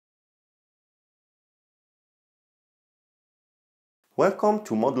Welcome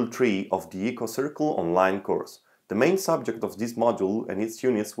to Module 3 of the ECOCIRCLE online course. The main subject of this module and its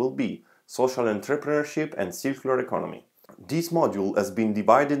units will be Social Entrepreneurship and Circular Economy. This module has been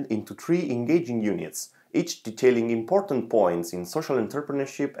divided into 3 engaging units, each detailing important points in social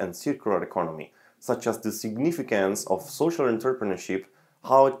entrepreneurship and circular economy, such as the significance of social entrepreneurship,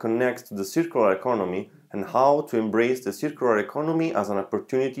 how it connects to the circular economy, and how to embrace the circular economy as an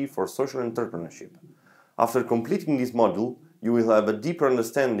opportunity for social entrepreneurship. After completing this module, you will have a deeper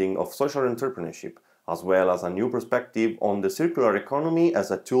understanding of social entrepreneurship, as well as a new perspective on the circular economy as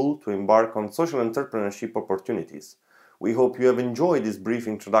a tool to embark on social entrepreneurship opportunities. We hope you have enjoyed this brief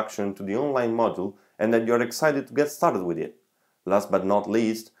introduction to the online module and that you are excited to get started with it. Last but not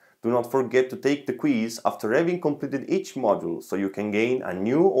least, do not forget to take the quiz after having completed each module so you can gain a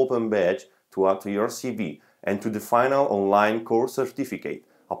new open badge to add to your CV and to the final online course certificate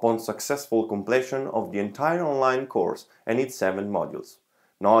upon successful completion of the entire online course and its 7 modules.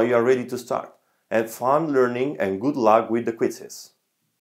 Now you are ready to start. Have fun learning and good luck with the quizzes!